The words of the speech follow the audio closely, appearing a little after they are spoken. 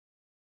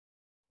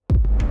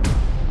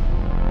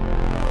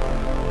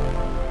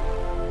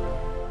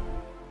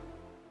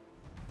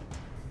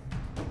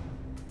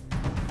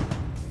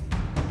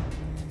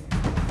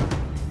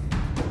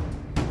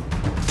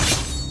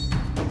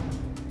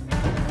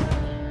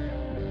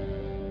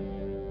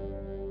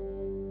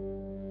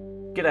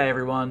G'day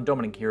everyone,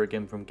 Dominic here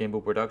again from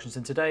Gimbal Productions,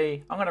 and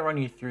today I'm going to run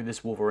you through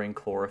this Wolverine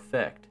claw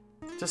effect.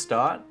 To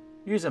start,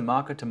 use a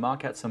marker to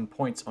mark out some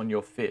points on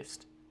your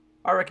fist.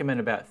 I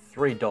recommend about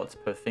 3 dots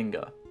per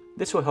finger.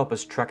 This will help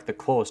us track the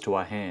claws to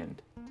our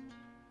hand.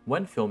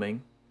 When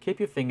filming, keep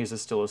your fingers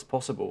as still as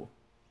possible.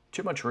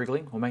 Too much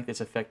wriggling will make this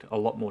effect a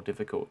lot more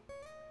difficult.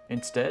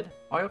 Instead,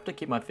 I opt to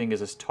keep my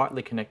fingers as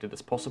tightly connected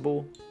as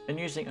possible and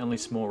using only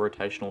small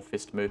rotational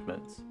fist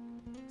movements.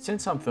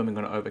 Since I'm filming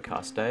on an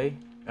overcast day,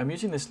 I'm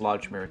using this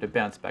large mirror to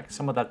bounce back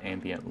some of that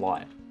ambient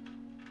light.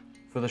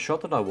 For the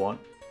shot that I want,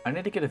 I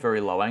need to get a very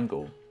low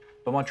angle,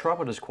 but my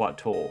tripod is quite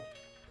tall,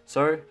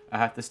 so I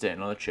have to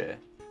stand on a chair.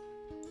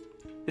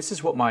 This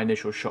is what my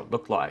initial shot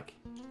looked like.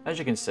 As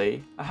you can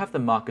see, I have the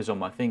markers on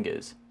my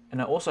fingers,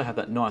 and I also have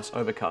that nice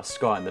overcast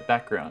sky in the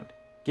background,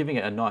 giving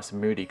it a nice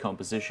moody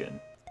composition.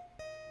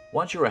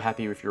 Once you are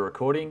happy with your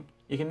recording,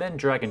 you can then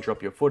drag and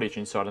drop your footage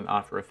inside an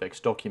After Effects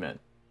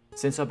document.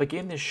 Since I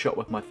begin this shot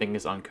with my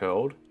fingers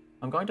uncurled,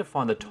 I'm going to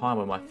find the time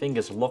when my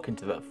fingers lock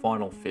into that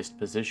final fist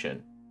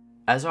position.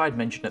 As I had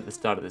mentioned at the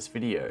start of this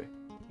video,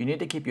 you need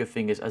to keep your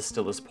fingers as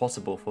still as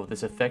possible for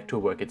this effect to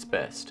work its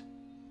best.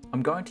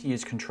 I'm going to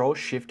use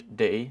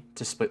Ctrl-Shift-D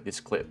to split this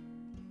clip.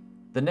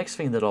 The next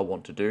thing that I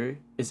want to do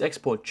is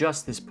export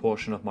just this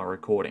portion of my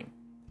recording.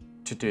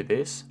 To do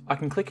this, I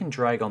can click and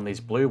drag on these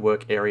blue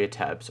work area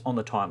tabs on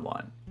the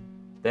timeline.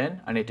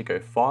 Then I need to go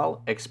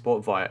File,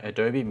 Export via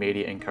Adobe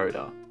Media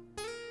Encoder.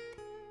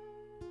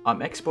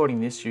 I'm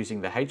exporting this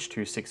using the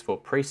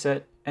H.264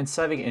 preset and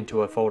saving it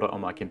into a folder on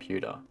my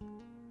computer.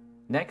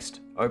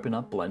 Next, open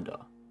up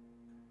Blender.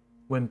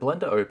 When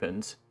Blender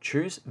opens,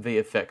 choose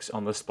VFX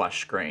on the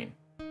splash screen.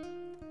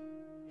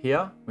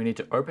 Here, we need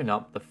to open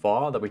up the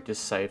file that we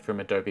just saved from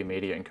Adobe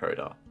Media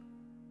Encoder.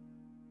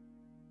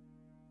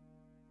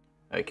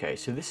 Okay,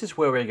 so this is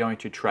where we're going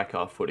to track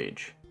our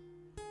footage.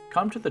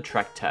 Come to the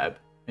Track tab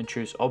and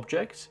choose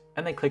Objects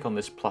and then click on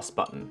this plus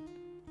button.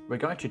 We're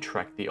going to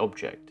track the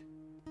object.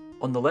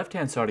 On the left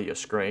hand side of your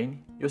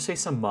screen, you'll see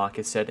some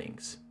marker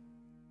settings.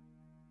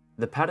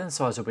 The pattern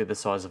size will be the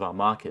size of our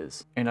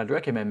markers, and I'd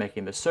recommend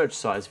making the search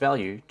size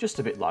value just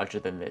a bit larger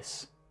than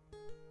this.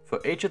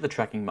 For each of the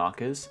tracking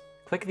markers,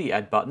 click the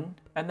Add button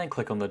and then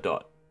click on the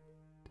dot.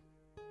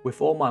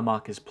 With all my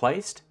markers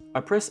placed,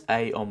 I press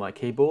A on my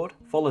keyboard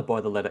followed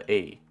by the letter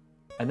E,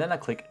 and then I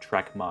click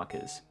Track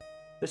Markers.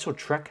 This will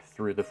track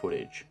through the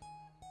footage.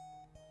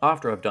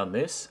 After I've done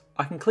this,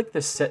 I can click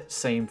the Set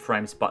Scene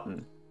Frames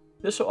button.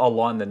 This will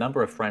align the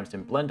number of frames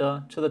in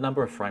Blender to the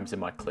number of frames in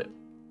my clip.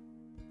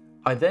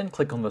 I then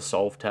click on the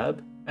Solve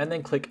tab and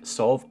then click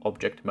Solve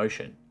Object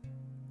Motion.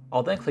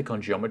 I'll then click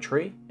on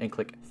Geometry and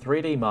click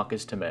 3D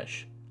Markers to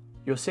Mesh.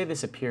 You'll see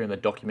this appear in the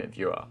document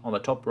viewer on the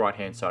top right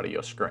hand side of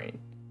your screen.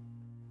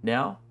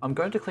 Now I'm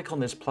going to click on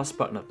this plus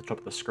button at the top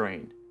of the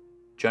screen,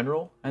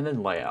 General and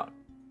then Layout.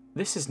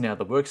 This is now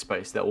the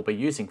workspace that we'll be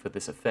using for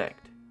this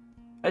effect.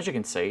 As you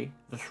can see,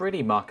 the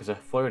 3D markers are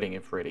floating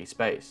in 3D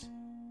space.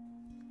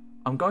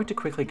 I'm going to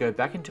quickly go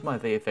back into my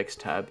VFX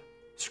tab,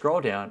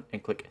 scroll down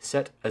and click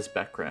Set as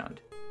Background.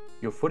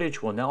 Your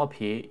footage will now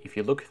appear if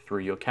you look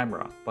through your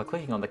camera by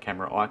clicking on the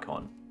camera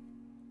icon.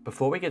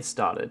 Before we get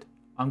started,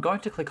 I'm going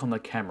to click on the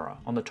camera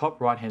on the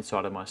top right hand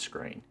side of my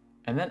screen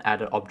and then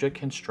add an object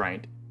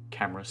constraint,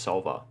 Camera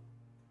Solver.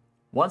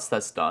 Once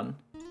that's done,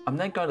 I'm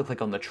then going to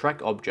click on the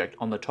track object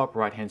on the top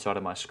right hand side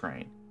of my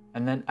screen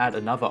and then add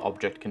another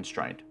object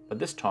constraint, but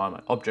this time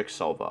an object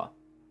solver.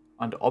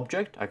 Under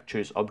Object, I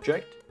choose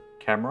Object,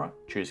 Camera,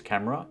 choose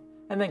Camera,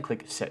 and then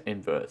click Set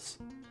Inverse.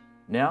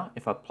 Now,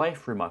 if I play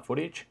through my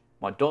footage,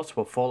 my dots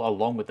will follow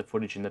along with the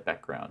footage in the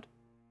background.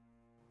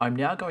 I'm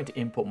now going to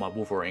import my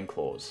Wolverine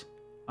claws.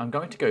 I'm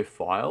going to go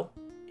File,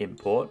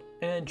 Import,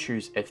 and then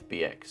choose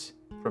FBX.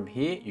 From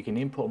here, you can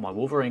import my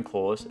Wolverine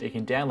claws that you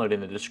can download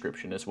in the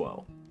description as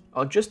well.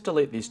 I'll just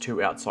delete these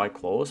 2 outside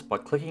claws by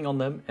clicking on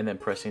them and then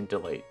pressing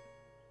Delete.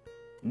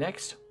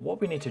 Next, what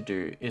we need to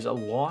do is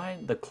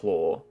align the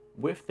claw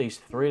with these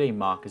 3D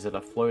markers that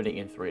are floating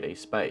in 3D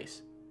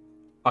space.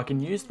 I can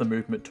use the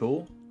movement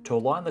tool to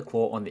align the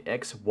claw on the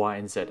X, Y,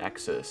 and Z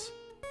axis.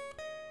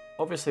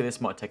 Obviously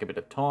this might take a bit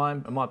of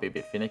time, it might be a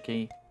bit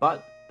finicky,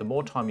 but the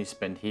more time you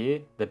spend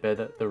here, the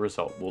better the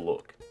result will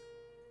look.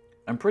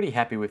 I'm pretty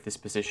happy with this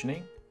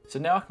positioning, so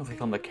now I can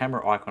click on the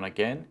camera icon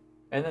again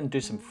and then do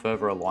some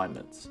further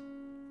alignments.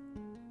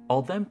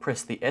 I'll then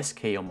press the S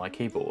key on my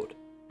keyboard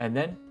and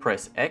then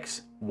press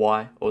X,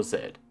 Y, or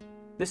Z.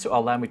 This will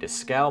allow me to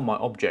scale my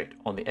object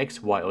on the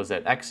X, Y, or Z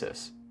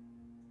axis.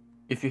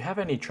 If you have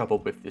any trouble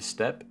with this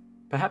step,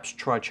 perhaps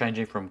try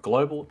changing from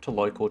global to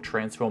local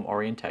transform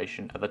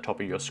orientation at the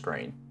top of your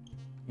screen.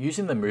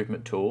 Using the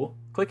movement tool,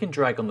 click and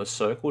drag on the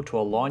circle to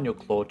align your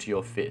claw to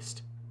your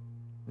fist.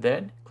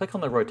 Then click on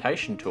the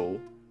rotation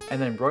tool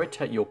and then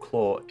rotate your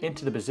claw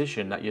into the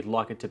position that you'd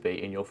like it to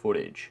be in your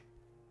footage.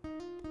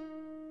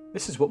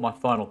 This is what my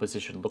final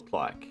position looked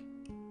like.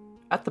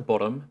 At the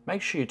bottom,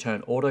 make sure you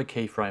turn auto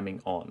keyframing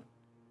on.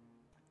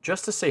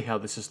 Just to see how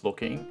this is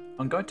looking,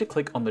 I'm going to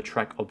click on the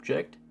track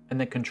object and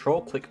then control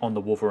click on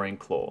the Wolverine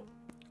claw.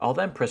 I'll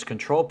then press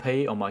Ctrl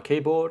P on my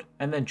keyboard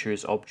and then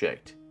choose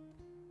Object.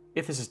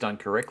 If this is done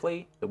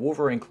correctly, the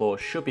Wolverine claw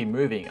should be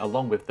moving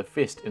along with the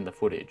fist in the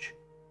footage.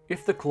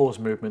 If the claw's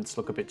movements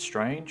look a bit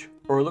strange,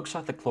 or it looks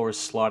like the claw is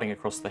sliding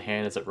across the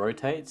hand as it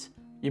rotates,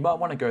 you might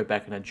want to go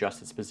back and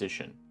adjust its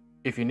position.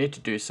 If you need to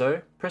do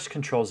so, press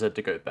Ctrl Z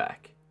to go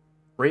back.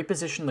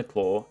 Reposition the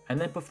claw and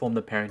then perform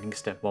the parenting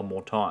step one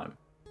more time.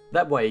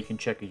 That way you can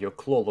check if your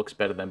claw looks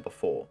better than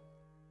before.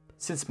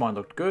 Since mine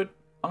looked good,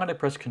 I'm going to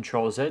press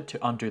Ctrl Z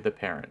to undo the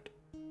parent.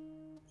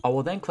 I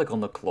will then click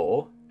on the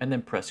claw and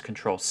then press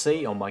Ctrl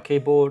C on my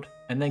keyboard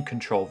and then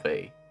Ctrl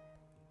V.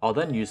 I'll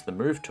then use the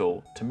Move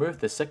tool to move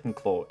the second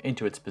claw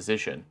into its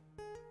position.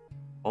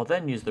 I'll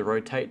then use the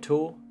Rotate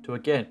tool to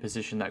again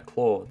position that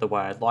claw the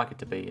way I'd like it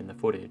to be in the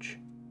footage.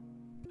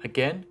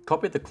 Again,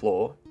 copy the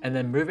claw and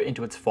then move it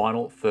into its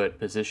final third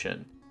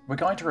position. We're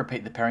going to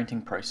repeat the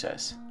parenting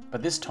process,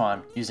 but this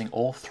time using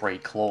all three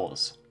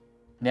claws.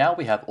 Now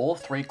we have all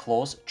three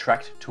claws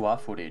tracked to our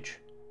footage.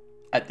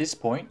 At this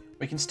point,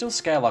 we can still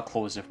scale our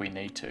claws if we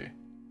need to.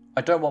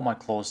 I don't want my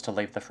claws to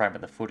leave the frame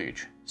of the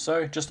footage,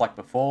 so just like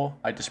before,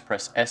 I just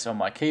press S on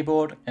my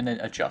keyboard and then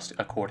adjust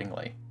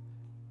accordingly.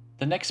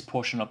 The next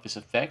portion of this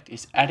effect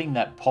is adding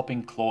that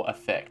popping claw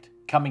effect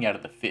coming out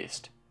of the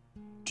fist.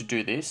 To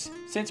do this,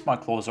 since my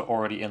claws are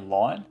already in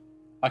line,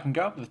 I can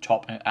go up to the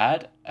top and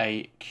add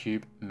a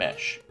cube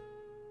mesh.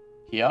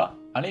 Here,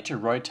 I need to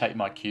rotate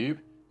my cube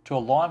to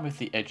align with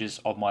the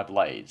edges of my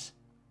blades.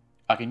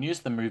 I can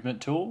use the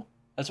movement tool,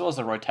 as well as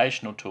the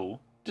rotational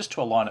tool, just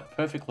to align it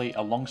perfectly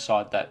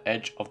alongside that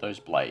edge of those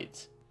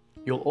blades.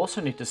 You'll also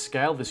need to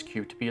scale this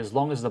cube to be as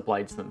long as the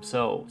blades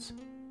themselves.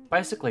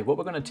 Basically, what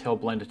we're going to tell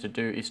Blender to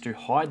do is to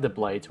hide the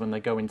blades when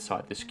they go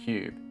inside this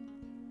cube.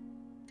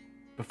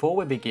 Before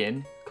we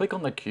begin, click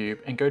on the cube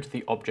and go to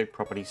the Object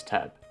Properties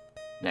tab.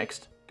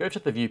 Next, go to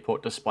the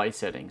Viewport Display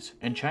settings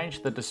and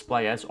change the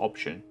Display As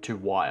option to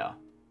Wire.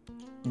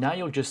 Now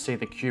you'll just see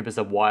the cube as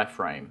a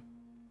wireframe.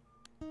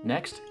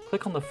 Next,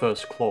 click on the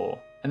first claw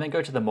and then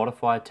go to the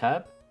Modifier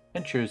tab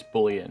and choose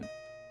Boolean.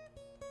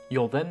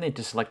 You'll then need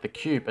to select the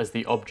cube as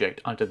the object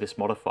under this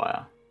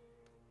modifier.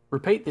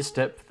 Repeat this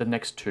step for the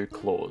next two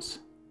claws.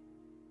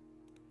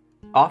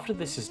 After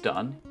this is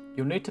done,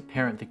 you'll need to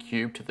parent the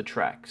cube to the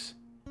tracks.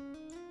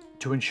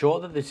 To ensure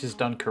that this is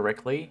done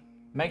correctly,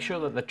 make sure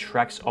that the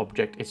tracks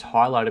object is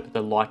highlighted with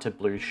a lighter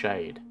blue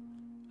shade.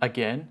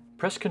 Again,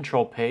 press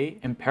Ctrl P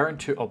and parent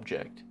to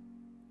object.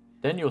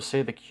 Then you'll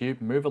see the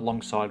cube move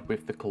alongside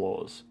with the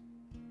claws.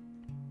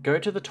 Go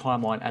to the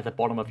timeline at the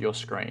bottom of your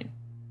screen.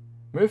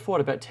 Move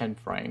forward about 10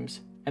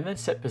 frames, and then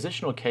set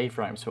positional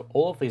keyframes for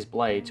all of these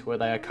blades where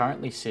they are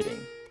currently sitting.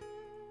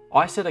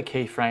 I set a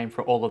keyframe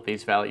for all of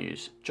these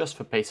values, just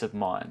for peace of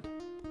mind.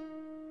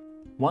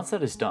 Once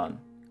that is done,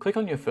 click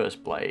on your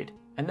first blade,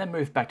 and then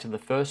move back to the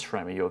first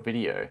frame of your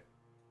video.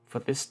 For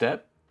this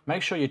step,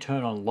 make sure you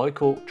turn on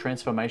local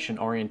transformation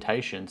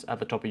orientations at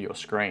the top of your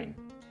screen.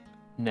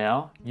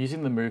 Now,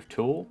 using the Move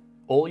tool,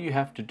 all you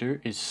have to do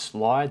is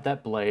slide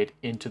that blade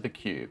into the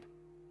cube.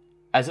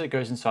 As it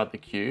goes inside the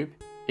cube,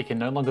 it can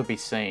no longer be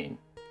seen,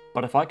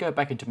 but if I go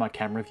back into my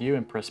camera view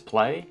and press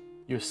play,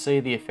 you'll see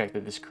the effect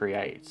that this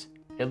creates.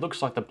 It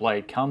looks like the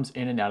blade comes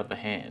in and out of the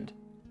hand.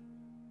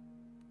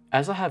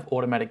 As I have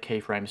automatic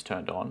keyframes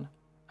turned on,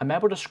 I'm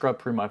able to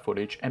scrub through my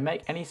footage and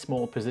make any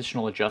small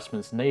positional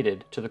adjustments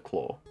needed to the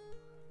claw.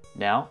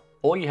 Now,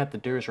 all you have to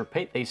do is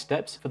repeat these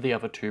steps for the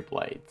other two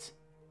blades.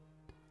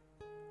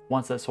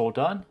 Once that's all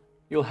done,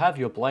 you'll have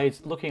your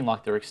blades looking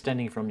like they're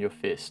extending from your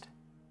fist.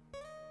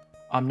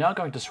 I'm now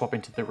going to swap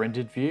into the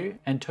rendered view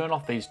and turn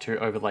off these two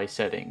overlay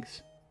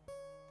settings.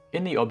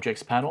 In the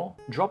Objects panel,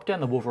 drop down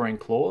the Wolverine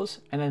claws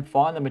and then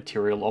find the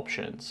Material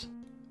options.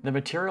 The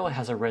material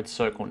has a red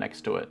circle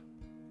next to it.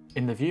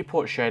 In the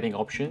Viewport Shading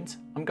options,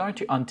 I'm going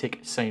to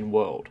untick Scene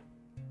World.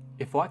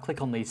 If I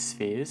click on these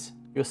spheres,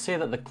 you'll see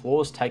that the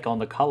claws take on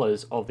the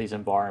colours of these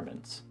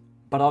environments.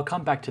 But I'll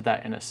come back to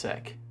that in a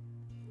sec.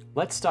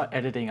 Let's start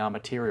editing our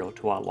material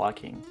to our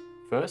liking.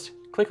 First,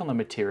 click on the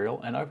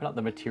material and open up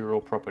the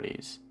Material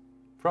Properties.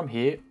 From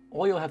here,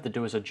 all you'll have to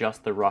do is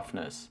adjust the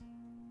roughness.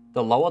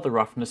 The lower the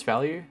roughness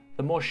value,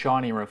 the more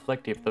shiny and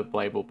reflective the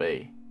blade will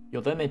be.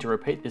 You'll then need to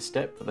repeat this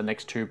step for the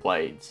next two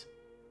blades.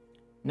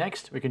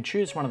 Next, we can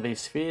choose one of these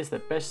spheres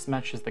that best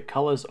matches the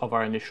colours of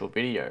our initial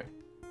video.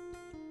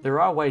 There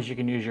are ways you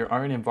can use your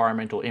own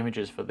environmental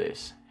images for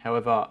this,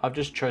 however, I've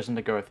just chosen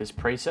to go with this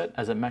preset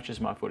as it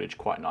matches my footage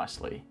quite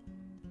nicely.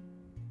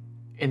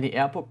 In the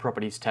Output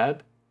Properties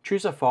tab,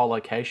 choose a file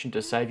location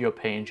to save your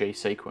PNG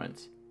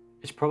sequence.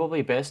 It's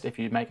probably best if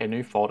you make a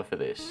new folder for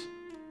this.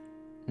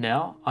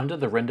 Now, under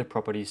the Render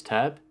Properties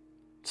tab,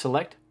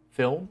 select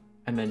Film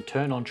and then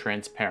turn on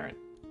Transparent.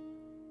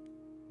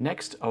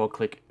 Next, I will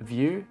click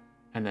View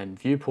and then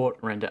Viewport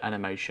Render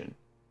Animation.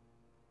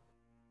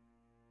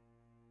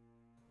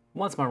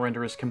 Once my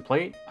render is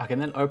complete, I can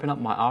then open up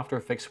my After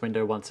Effects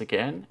window once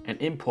again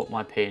and import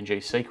my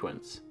PNG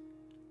sequence.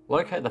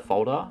 Locate the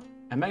folder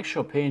and make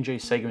sure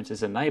PNG sequence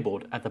is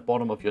enabled at the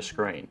bottom of your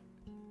screen.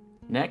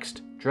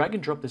 Next, drag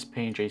and drop this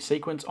PNG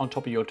sequence on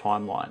top of your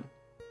timeline.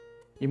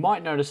 you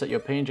might notice that your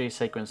PNG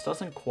sequence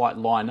doesn't quite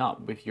line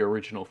up with your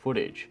original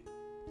footage.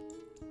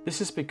 This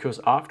is because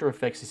After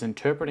Effects is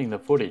interpreting the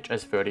footage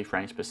as 30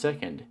 frames per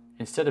second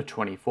instead of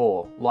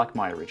 24 like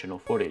my original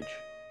footage.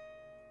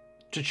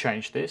 To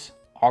change this,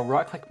 I'll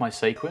right click my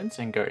sequence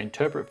and go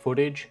Interpret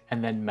Footage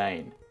and then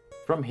Main.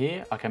 From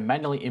here I can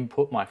manually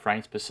input my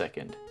frames per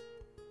second.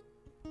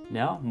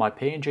 Now my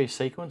PNG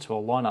sequence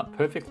will line up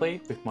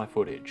perfectly with my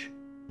footage.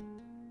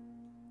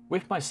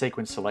 With my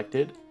sequence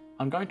selected,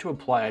 I'm going to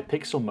apply a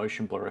pixel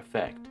motion blur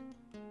effect.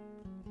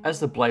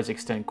 As the blades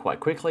extend quite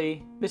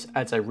quickly, this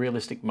adds a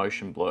realistic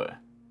motion blur.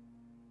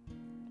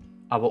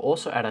 I will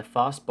also add a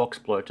fast box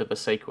blur to the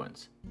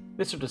sequence.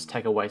 This will just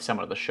take away some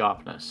of the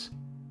sharpness.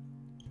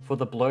 For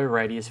the blur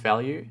radius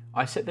value,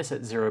 I set this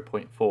at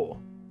 0.4.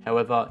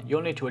 However,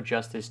 you'll need to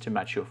adjust this to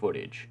match your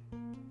footage.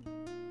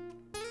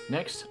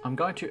 Next, I'm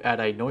going to add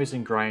a noise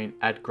and grain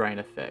add grain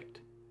effect.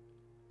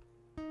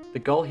 The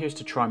goal here is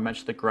to try and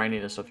match the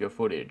graininess of your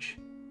footage.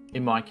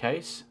 In my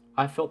case,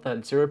 I felt that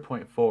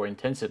 0.4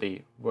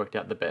 intensity worked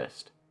out the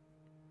best.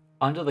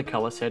 Under the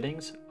color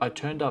settings, I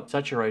turned up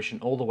saturation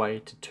all the way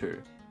to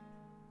 2.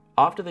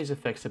 After these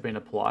effects have been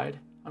applied,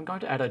 I'm going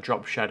to add a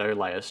drop shadow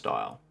layer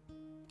style.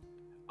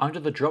 Under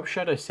the drop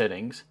shadow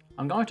settings,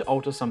 I'm going to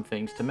alter some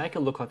things to make it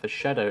look like the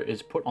shadow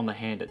is put on the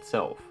hand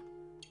itself.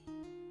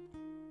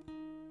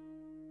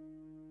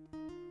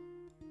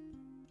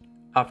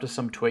 After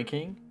some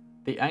tweaking,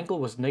 the angle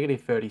was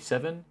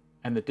 -37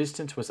 and the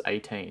distance was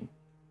 18,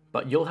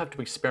 but you'll have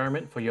to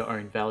experiment for your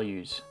own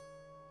values.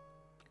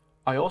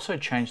 I also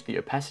changed the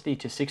opacity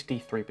to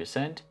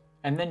 63%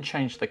 and then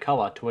changed the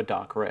color to a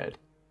dark red.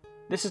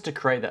 This is to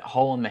create that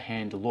hole in the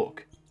hand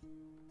look.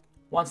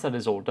 Once that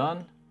is all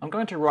done, I'm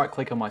going to right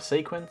click on my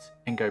sequence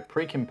and go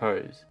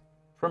Pre-Compose.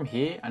 From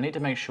here, I need to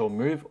make sure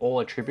Move All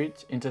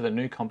Attributes into the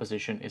new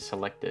composition is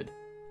selected.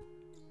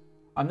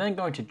 I'm then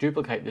going to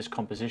duplicate this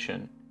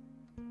composition.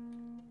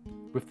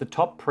 With the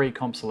top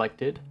pre-comp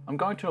selected, I'm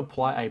going to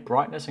apply a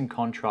brightness and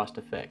contrast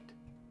effect.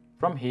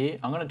 From here,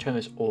 I'm going to turn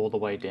this all the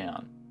way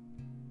down.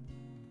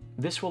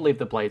 This will leave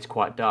the blades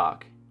quite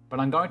dark, but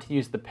I'm going to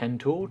use the pen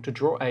tool to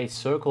draw a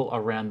circle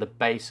around the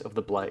base of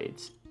the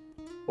blades.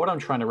 What I'm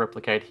trying to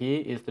replicate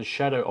here is the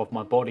shadow of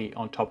my body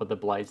on top of the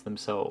blades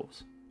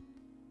themselves.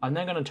 I'm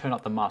then going to turn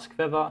up the mask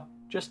feather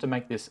just to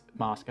make this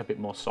mask a bit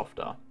more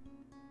softer.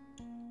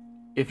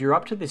 If you're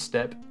up to this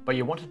step, but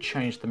you want to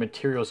change the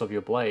materials of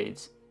your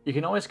blades, you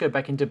can always go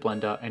back into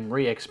Blender and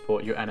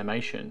re-export your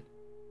animation.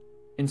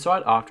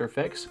 Inside After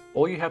Effects,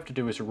 all you have to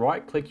do is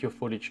right-click your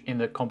footage in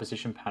the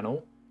composition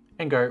panel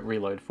and go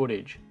Reload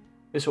Footage.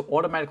 This will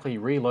automatically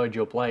reload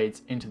your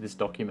blades into this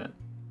document.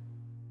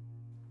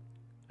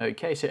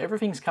 Okay, so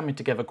everything's coming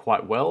together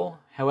quite well,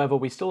 however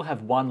we still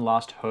have one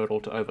last hurdle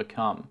to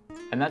overcome,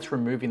 and that's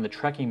removing the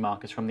tracking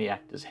markers from the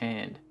actor's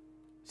hand.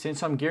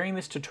 Since I'm gearing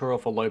this tutorial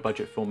for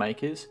low-budget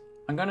filmmakers,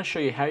 I'm going to show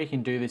you how you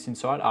can do this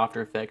inside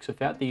After Effects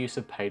without the use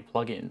of paid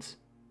plugins.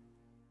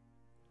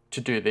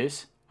 To do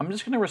this, I'm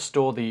just going to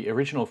restore the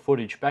original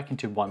footage back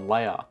into one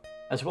layer,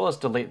 as well as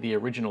delete the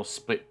original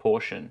split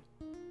portion.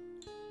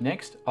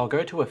 Next, I'll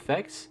go to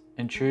Effects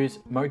and choose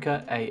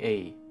Mocha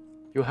AE.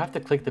 You'll have to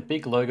click the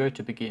big logo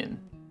to begin.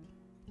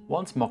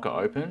 Once Mocha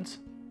opens,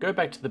 go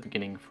back to the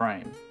beginning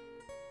frame.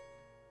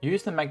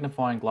 Use the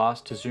magnifying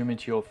glass to zoom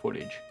into your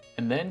footage,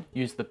 and then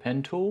use the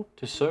pen tool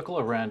to circle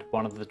around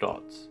one of the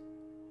dots.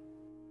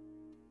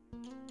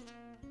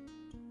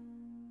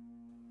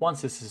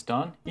 Once this is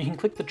done, you can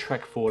click the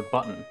Track Forward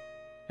button,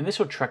 and this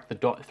will track the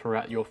dot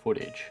throughout your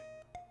footage.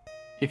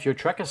 If your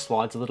tracker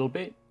slides a little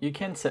bit, you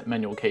can set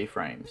manual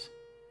keyframes.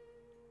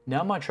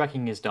 Now my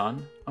tracking is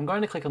done, I'm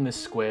going to click on this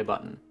square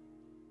button.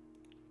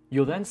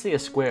 You'll then see a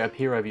square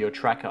appear over your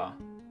tracker.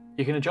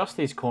 You can adjust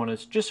these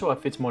corners just so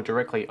it fits more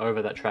directly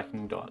over that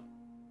tracking dot.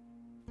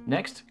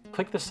 Next,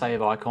 click the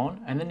save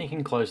icon and then you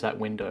can close that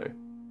window.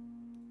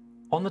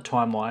 On the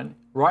timeline,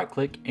 right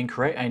click and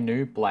create a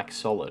new black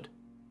solid.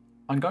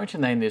 I'm going to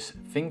name this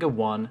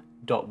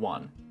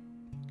Finger1.1.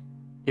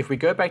 If we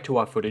go back to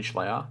our footage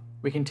layer,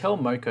 we can tell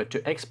Mocha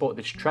to export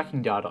this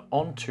tracking data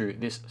onto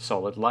this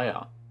solid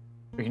layer.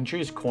 We can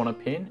choose corner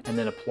pin and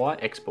then apply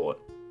export.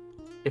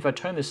 If I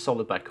turn this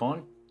solid back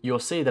on, you'll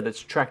see that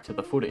it's tracked to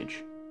the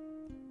footage.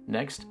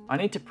 Next, I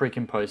need to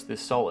pre-compose this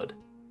solid.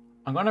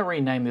 I'm going to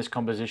rename this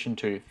composition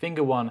to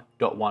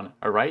Finger1.1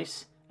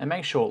 Erase and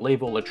make sure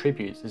Leave All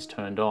Attributes is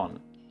turned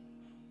on.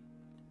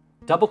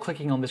 Double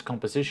clicking on this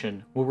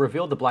composition will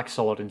reveal the black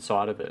solid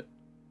inside of it.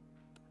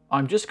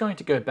 I'm just going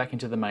to go back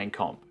into the main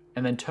comp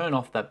and then turn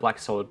off that black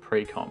solid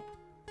pre-comp.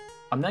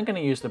 I'm then going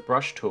to use the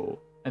brush tool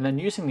and then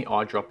using the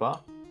eyedropper,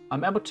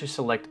 I'm able to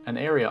select an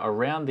area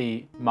around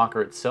the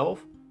marker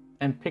itself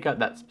and pick out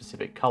that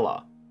specific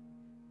color.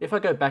 If I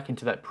go back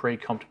into that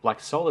pre-comped black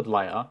solid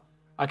layer,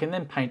 I can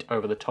then paint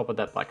over the top of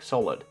that black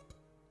solid.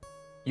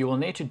 You will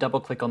need to double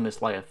click on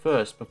this layer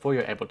first before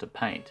you're able to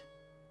paint.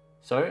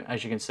 So,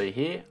 as you can see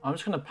here, I'm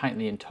just going to paint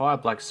the entire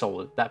black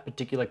solid that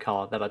particular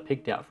color that I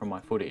picked out from my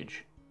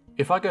footage.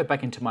 If I go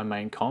back into my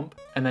main comp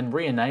and then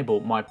re-enable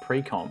my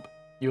pre-comp,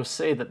 you'll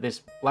see that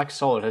this black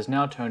solid has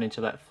now turned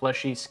into that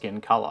fleshy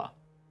skin color.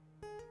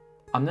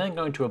 I'm then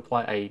going to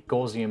apply a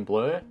Gaussian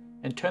blur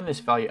and turn this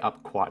value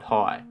up quite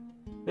high.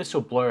 This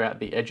will blur out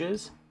the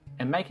edges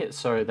and make it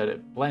so that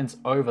it blends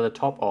over the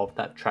top of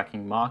that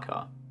tracking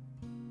marker.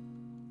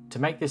 To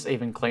make this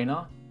even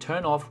cleaner,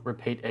 turn off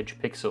repeat edge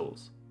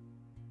pixels.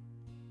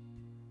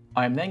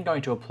 I am then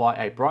going to apply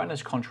a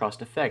brightness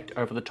contrast effect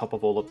over the top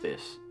of all of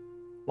this.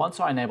 Once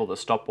I enable the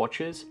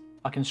stopwatches,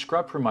 I can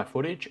scrub through my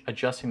footage,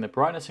 adjusting the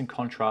brightness and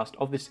contrast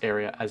of this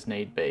area as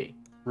need be.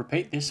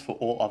 Repeat this for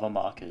all other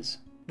markers.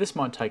 This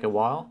might take a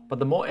while, but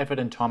the more effort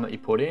and time that you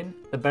put in,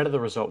 the better the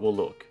result will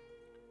look.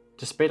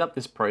 To speed up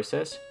this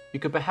process, you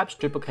could perhaps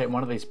duplicate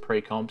one of these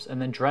pre-comps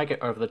and then drag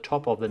it over the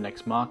top of the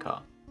next marker.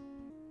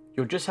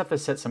 You'll just have to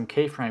set some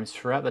keyframes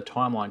throughout the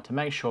timeline to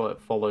make sure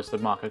it follows the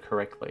marker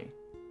correctly.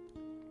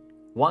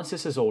 Once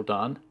this is all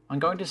done, I'm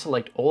going to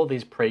select all of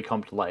these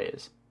pre-comped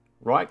layers,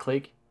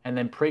 right-click, and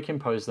then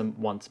pre-compose them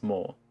once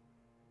more.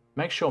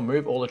 Make sure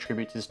Move All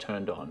Attributes is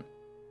turned on.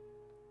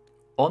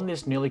 On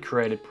this newly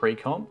created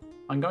pre-comp,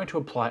 I'm going to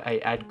apply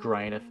a Add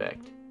Grain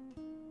effect.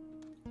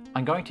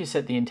 I'm going to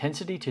set the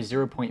intensity to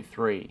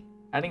 0.3,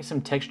 adding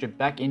some texture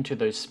back into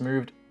those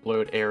smoothed,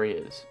 blurred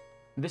areas.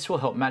 This will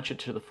help match it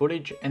to the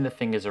footage and the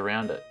fingers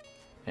around it.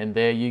 And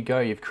there you go,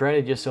 you've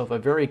created yourself a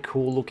very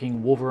cool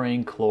looking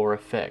Wolverine claw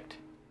effect.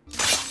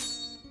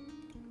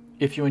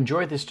 If you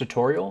enjoyed this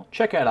tutorial,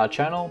 check out our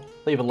channel,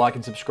 leave a like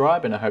and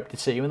subscribe, and I hope to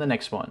see you in the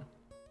next one.